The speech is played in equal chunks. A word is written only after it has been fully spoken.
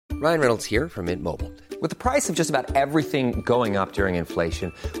Ryan Reynolds here from Mint Mobile. With the price of just about everything going up during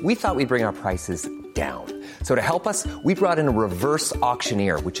inflation, we thought we'd bring our prices down. So to help us, we brought in a reverse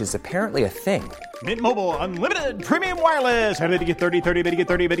auctioneer, which is apparently a thing. Mint Mobile Unlimited Premium Wireless. How to get 30, 30, bit to get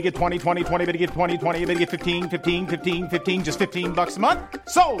 30, bit to get 20, 20, 20, bit to get 20, 20, bit to get 15, 15, 15, 15, just $15 a month?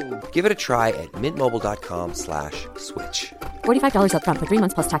 Sold! Give it a try at mintmobile.com/switch. $45 up front for 3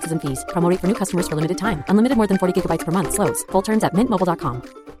 months plus taxes and fees. Promo rate for new customers for limited time. Unlimited more than 40 gigabytes per month. Slows full terms at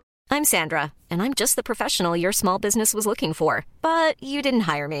mintmobile.com. I'm Sandra, and I'm just the professional your small business was looking for. But you didn't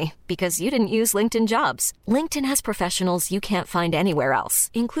hire me because you didn't use LinkedIn Jobs. LinkedIn has professionals you can't find anywhere else,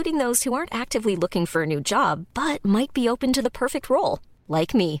 including those who aren't actively looking for a new job, but might be open to the perfect role,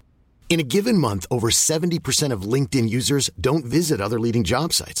 like me. In a given month, over 70% of LinkedIn users don't visit other leading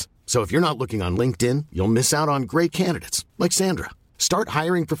job sites. So if you're not looking on LinkedIn, you'll miss out on great candidates like Sandra. Start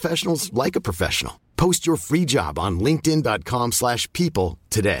hiring professionals like a professional. Post your free job on linkedin.com/people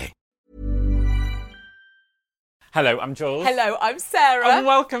today. Hello, I'm Jules. Hello, I'm Sarah. And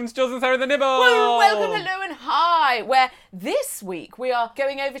welcome to Jules and Sarah the Nibble. Woo, welcome, hello and hi. Where this week we are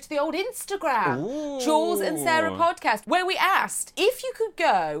going over to the old Instagram, Ooh. Jules and Sarah podcast, where we asked if you could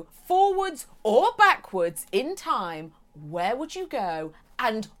go forwards or backwards in time, where would you go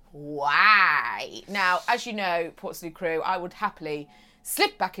and why? Now, as you know, Portslade crew, I would happily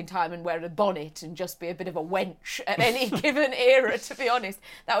slip back in time and wear a bonnet and just be a bit of a wench at any given era, to be honest.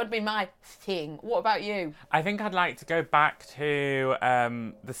 That would be my thing. What about you? I think I'd like to go back to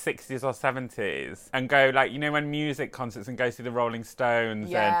the 60s or 70s and go, like, you know, when music concerts and go see the Rolling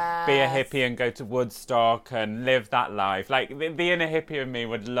Stones and be a hippie and go to Woodstock and live that life. Like, the inner hippie of me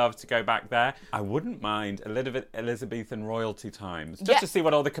would love to go back there. I wouldn't mind a little bit Elizabethan royalty times, just to see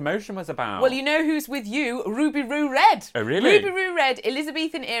what all the commotion was about. Well, you know who's with you? Ruby Roo Red. Oh, really? Ruby Roo Red,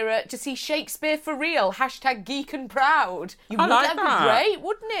 Elizabethan era, to see Shakespeare for real. # geek and proud. That'd be great,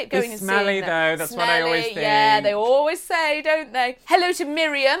 wouldn't it? Going it's and smelly seeing though, that's what I always think. Yeah, they always say, don't they? Hello to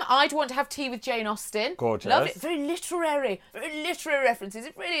Miriam. I'd want to have tea with Jane Austen. Gorgeous. Love it. Very literary references.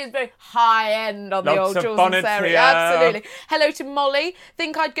 It really is very high end on the old Jules and Sarah. Here. Absolutely. Hello to Molly.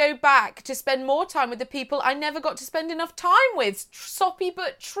 Think I'd go back to spend more time with the people I never got to spend enough time with. Soppy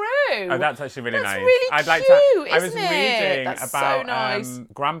but true. Oh, that's actually really nice. Really I'd like cute, to. I was isn't it? reading That's about so nice.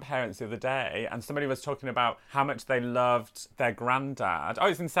 grandparents the other day, and somebody was talking about how much they loved their granddad. Oh,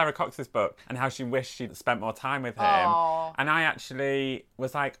 it's in Sarah Cox's book, and how she wished she'd spent more time with him. Aww. And I actually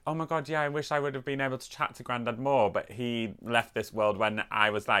was like, oh my God, yeah, I wish I would have been able to chat to granddad more, but he left this world when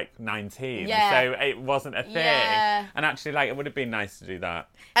I was like 19, so it wasn't a thing. Yeah. And actually, like, it would have been nice to do that.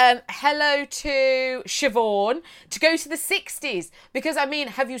 Hello to Siobhan, to go to the 60s, because I mean,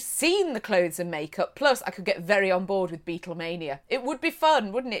 have you seen the clothes and makeup? Plus, I could get very on board with Beatlemania. It would be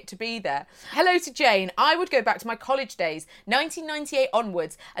fun, wouldn't it, to be there? Hello to Jane. I would go back to my college days, 1998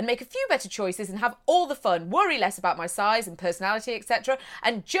 onwards, and make a few better choices and have all the fun, worry less about my size and personality, etc.,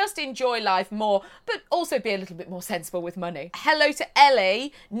 and just enjoy life more, but also be a little bit more sensible with money. Hello to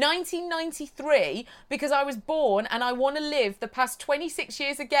Ellie, 1993, because I was born and I want to live the past 26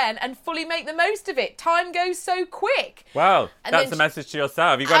 years again and fully make the most of it. Time goes so quick. Well, And that's then a message to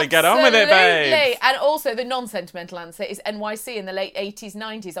yourself. You've got to get on with it, babe. Absolutely. And also the non-sentimental answer is NYC in the late 80s,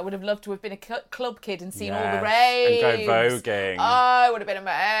 90s. I would have loved to have been a club kid and seen all the raves. And go voguing. Oh, it would have been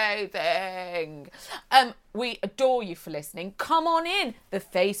amazing. We adore you for listening. Come on in. The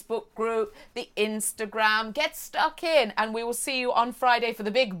Facebook group, the Instagram. Get stuck in. And we will see you on Friday for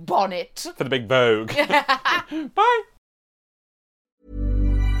the big bonnet. For the big Vogue. Bye.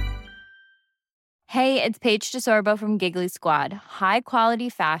 Hey, it's Paige DeSorbo from Giggly Squad. High quality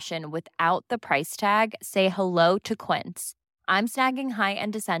fashion without the price tag. Say hello to Quince. I'm snagging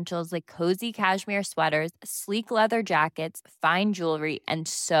high-end essentials like cozy cashmere sweaters, sleek leather jackets, fine jewelry, and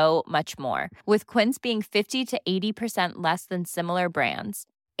so much more. With Quince being 50 to 80% less than similar brands.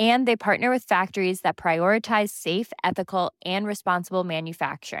 And they partner with factories that prioritize safe, ethical, and responsible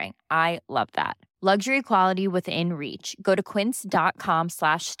manufacturing. I love that. Luxury quality within reach. Go to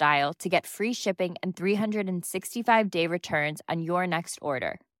quince.com/style to get free shipping and 365-day returns on your next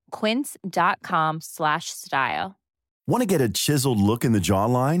order. Quince.com/style. Want to get a chiseled look in the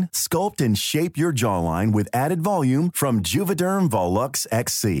jawline? Sculpt and shape your jawline with added volume from Juvederm Volux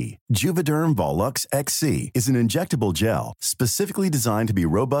XC. Juvederm Volux XC is an injectable gel specifically designed to be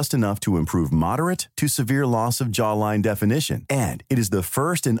robust enough to improve moderate to severe loss of jawline definition. And it is the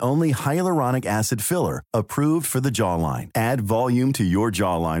first and only hyaluronic acid filler approved for the jawline. Add volume to your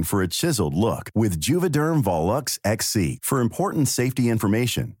jawline for a chiseled look with Juvederm Volux XC. For important safety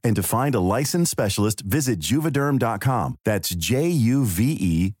information and to find a licensed specialist, visit Juvederm.com Juvederm.com. That's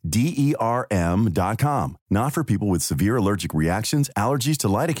Juvederm.com. Not for people with severe allergic reactions, allergies to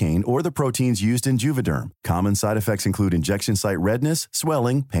lidocaine, or the proteins used in Juvederm. Common side effects include injection site redness,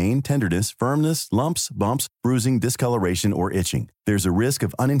 swelling, pain, tenderness, firmness, lumps, bumps, bruising, discoloration, or itching. There's a risk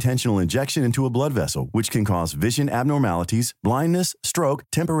of unintentional injection into a blood vessel, which can cause vision abnormalities, blindness, stroke,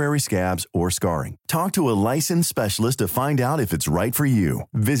 temporary scabs, or scarring. Talk to a licensed specialist to find out if it's right for you.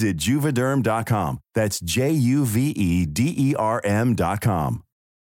 Visit Juvederm.com. That's Juvederm.com.